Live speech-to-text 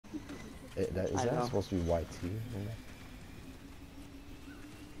Is I that know. supposed to be YT?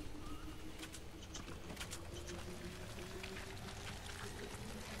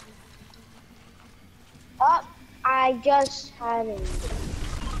 Oh, I just had him.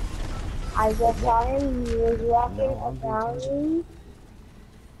 I Oh, just what? saw him. He was walking Now I'm being around targeted? me.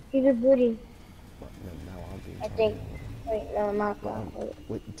 He's a booty. What? Now I'm being I think. targeted. Hold on. Wait, no, not Wait, that. Wait.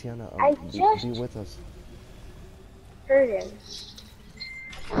 wait, Tiana, I be just with us. heard him.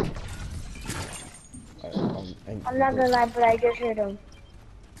 And I'm not wait. gonna lie, but I just heard him.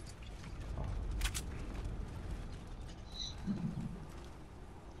 Oh,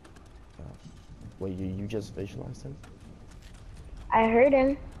 uh, wait, you just visualized him? I heard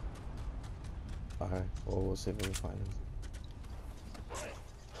him. Okay, well, we'll see if we can find him.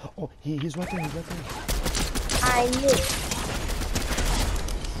 Oh, he's right there, he's right there. I knew.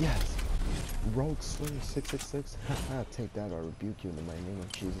 Yes! Rogue Slayer 666. Haha, take that, I rebuke you in the mighty name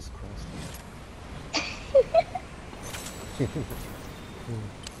of Jesus Christ.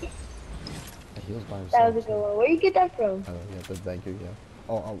 He was by That himself was a good too. one. Where you get that from? Yeah, thank you, yeah.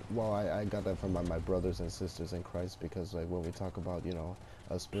 Well, I got that from my brothers and sisters in Christ because, like, when we talk about,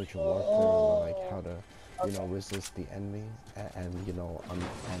 spiritual warfare, like Oh, how to, okay. resist the enemy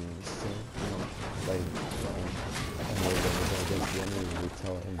and sin, like, and when we go against the enemy, we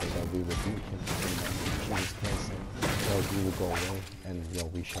tell him that we rebuke him in the name of Jesus Christ, and he will go away, and,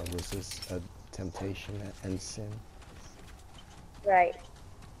 we shall resist temptation and sin. Right.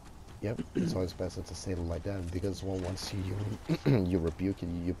 Yep, it's always better to say it like that because once you you rebuke it,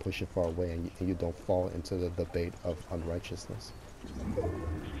 you push it far away, and you don't fall into the debate of unrighteousness.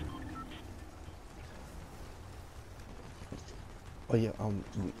 Oh yeah,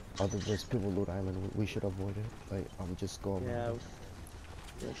 other there's people loot island. We should avoid it. Like, just go around Yeah, it.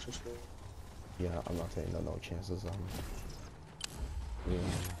 yeah, for sure. Yeah, I'm not saying no chances. We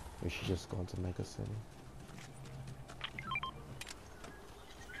we should just go into Mega City.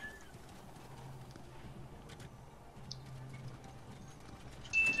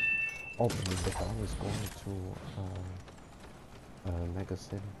 Oh, the guy was going to Mega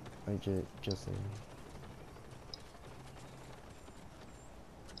City. I just saying.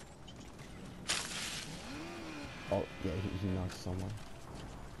 Oh yeah, he knocked someone.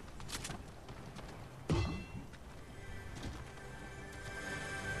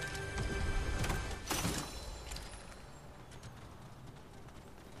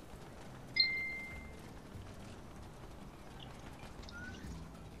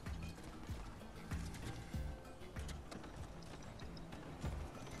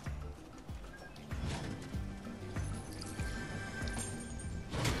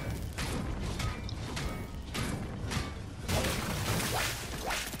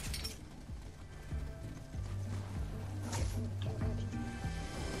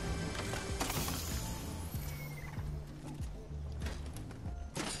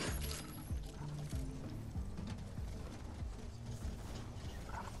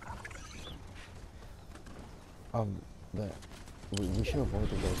 Um, that we should avoid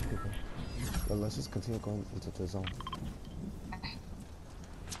those people. But let's just continue going into the zone.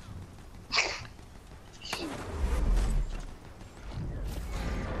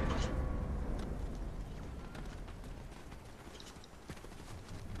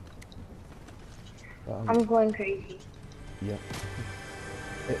 But, I'm going crazy. yeah.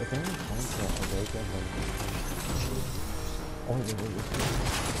 If anyone finds a ray gun, then oh wait.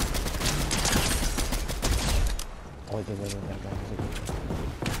 Oh wait, that was a good one.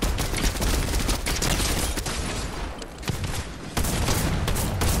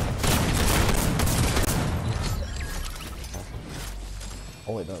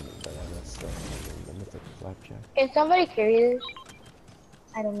 Oh wait, that's the mythic flapjack. Can somebody carry this?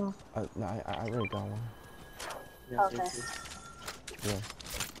 I don't know. No, I already got one. Yeah, Okay. thank you. Yeah.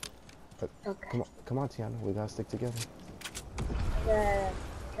 But Okay. come on, Tiana, we gotta stick together. The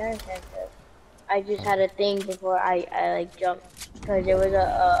turn sensor. I just Alright, had a thing before I like jumped because there was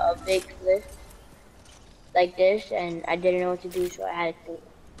a big cliff like this and I didn't know what to do, so I had to think.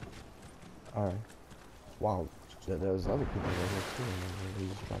 alright. Wow, there's other people right here too. And we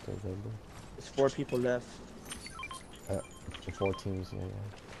just got there. There's 4 people left. Uh, 4 teams, yeah.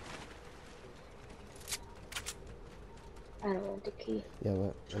 I don't want the key. Yeah,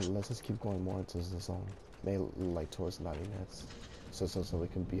 let's just keep going more into the zone. Maybe like towards 90 nets. So we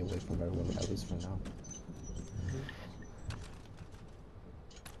can be away from everyone, at least for now.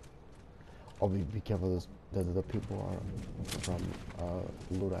 Oh, be careful, the people are from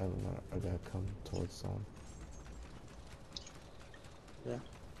Loot Island are gonna come towards zone. Yeah.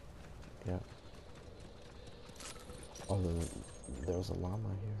 Yeah. Oh, there's a llama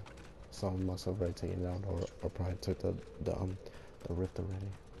here. Someone must have already taken it out, or probably took the rift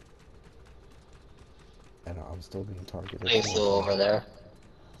already. And I'm still being targeted. They flew over there.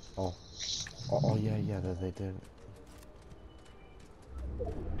 Oh, oh yeah, yeah, they did.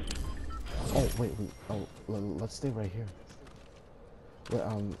 Oh wait, oh, let's stay right here.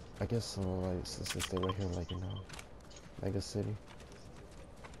 Well, I guess like let's stay right here, like in Mega City.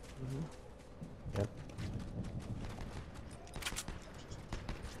 Yep.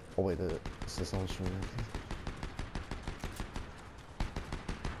 Oh wait, is this all showing right here?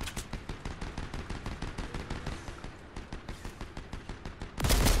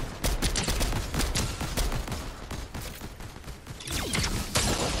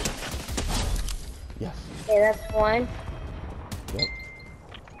 Yes. Okay, that's one. Yep.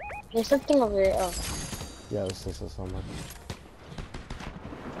 There's something over there. Oh. Yeah, this is someone.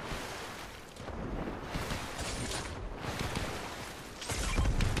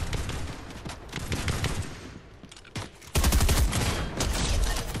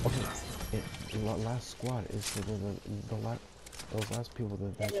 Okay, last squad is those last people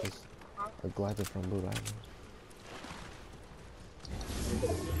that just glided from Blue Island.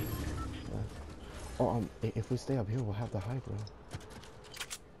 Yeah. Oh, if we stay up here, we'll have the high ground.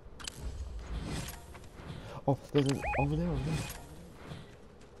 Oh, there's an over there.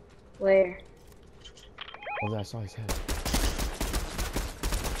 Where? Oh, there, I saw his head.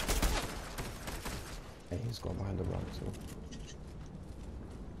 And he's going behind the rock too.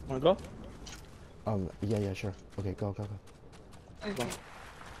 Wanna go? Yeah, sure. Okay, go. Okay.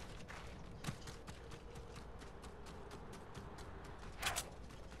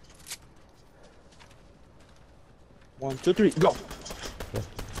 One, two, three, go! Yeah.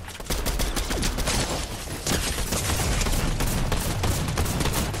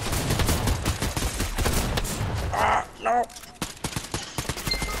 No!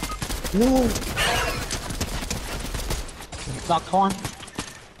 No! Knocked one.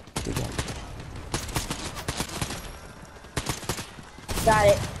 Good job. Got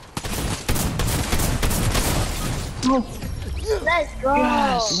it. No. Let's go.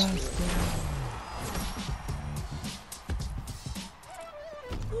 Yes. Let's go.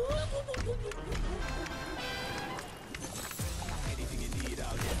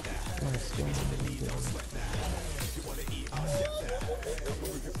 Let's go.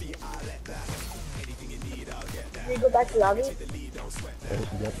 Can we go back to lobby? Yep,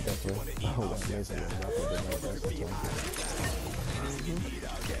 definitely. Oh, that's amazing. I'm not gonna do my best to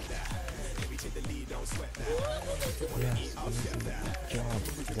Yes, amazing job,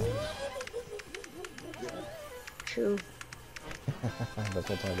 guys. True. That's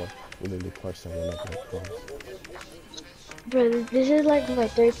what I'm talking about. We literally clutched and went up like pros. Bro, this is like my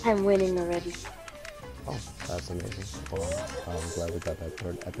third time winning already. Oh, that's amazing. Well, I'm glad we got that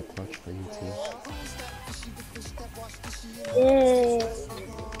third epic clutch for you too. Yay.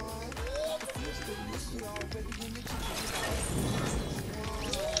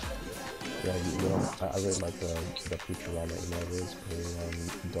 Yeah, you know, I really like the Futurama email. It is pretty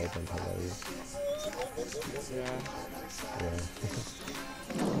dope and hilarious. Yeah.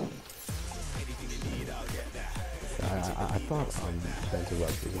 I thought Bento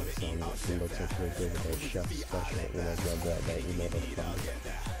Rugby was looked so pretty good with their chef special, you know, that email of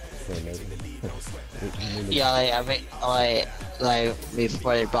it's pretty amazing. Yeah, like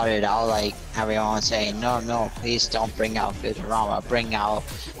before they brought it out, like everyone was saying, no, please don't bring out Futurama, bring out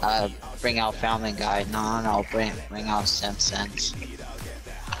Family Guy, no, bring out Simpsons.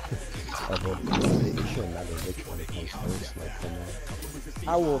 It shouldn't matter which one comes first, like, come on.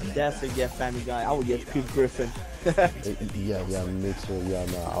 I will definitely get Family Guy. I will get Pete Griffin. Yeah, me too. Yeah,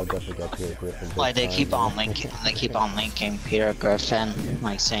 no, I'll definitely get Peter Griffin. Like they keep on linking Peter Griffin,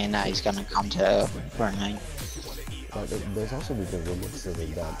 like saying that he's gonna come to Fortnite. There's also been rumors that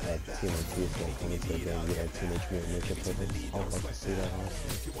TNT is going to come into the game, you know, Teenage Mutant Ninja Turtles. I would love to see that,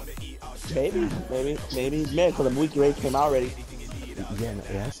 honestly. Maybe. Man, because the movie already came out already. Yeah, no,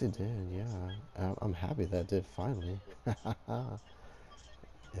 it actually did, yeah. I'm happy that it did, finally.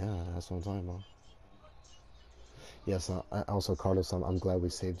 Yeah, that's what I'm talking about. Yes, also, Carlos, I'm glad we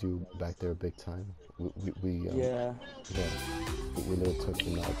saved you back there big time. Yeah. Yeah, we literally took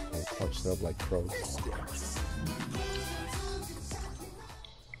them out and clutched up like pros.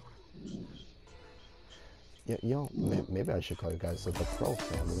 Yeah, you know, maybe I should call you guys the Pro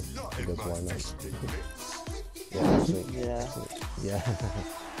Family, because why not? Yeah,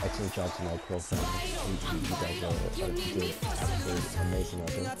 excellent job tonight, Pro Family. You guys did absolutely amazing out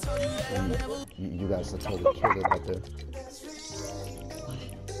there. You guys have totally killed it out there.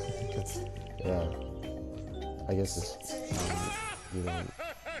 Yeah, I guess it's, you know,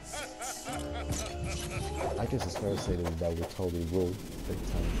 I guess it's fair to say that we totally ruled big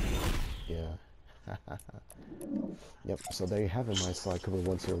time. Yeah. Yep, so there you have it, my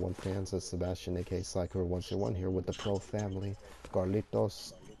Slycover101 fans. It's Sebastian, aka Slycover101, here with the Pro family,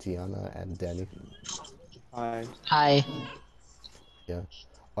 Carlitos, Tiana, and Danny. Hi. Hi. Yeah.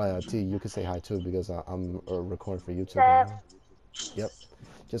 T, you can say hi too because I'm recording for YouTube right Seth. now. Yep.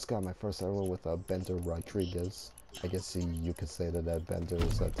 Just got my first ever with Bender Rodriguez. I guess you could say that Bender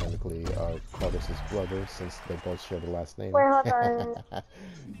is technically Carlos's brother since they both share the last name. Wait, hold on.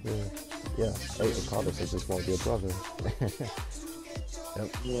 Yeah. Yeah. Hey, Carlos, I just want to be a brother. Yep.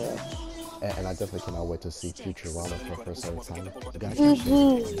 Yeah. And I definitely cannot wait to see Futurama for the first ever time. The guy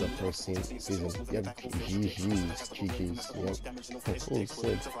finished the first season. Yep, GG's, yep. Oh,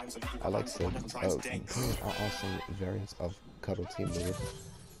 Sid. I like Sid. Awesome variants of Cuddle Team Leader.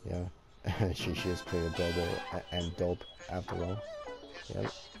 Yeah. she is pretty adorable and dope after all.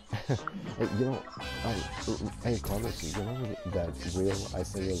 Yep. Hey, you know, hey Carlos, you remember that reel I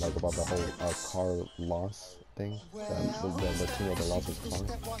sent you like about the whole car loss thing? The team that lost his car?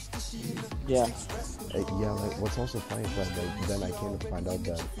 Yeah. Yeah, like what's also funny is that like, then I came to find out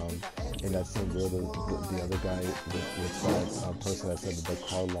that in that same reel, the other guy with that person that said the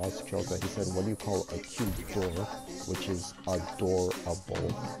car lost joke, that he said, what do you call a cute door, which is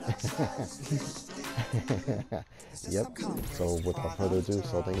adorable. Yep. So without further ado,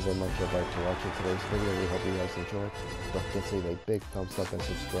 so thank you very much everybody for watching today's video. We hope you guys enjoyed. Don't forget to leave a big thumbs up and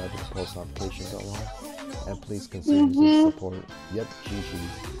subscribe with the post notifications on. And please consider using support. Yep,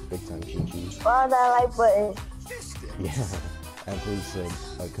 GG's. Big time GG's. Follow that like button. Yeah. And please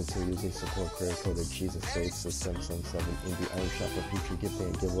consider using support credit code at Jesus Saves 777 in the item shop for future gifting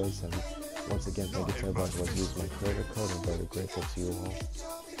and giveaways. And once again, thank you to everybody who has used my credit code. I'm very grateful to you all.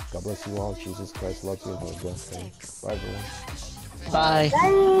 God bless you all. Jesus Christ loves you and have a blessed day. Bye everyone. Bye.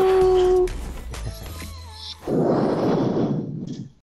 Bye.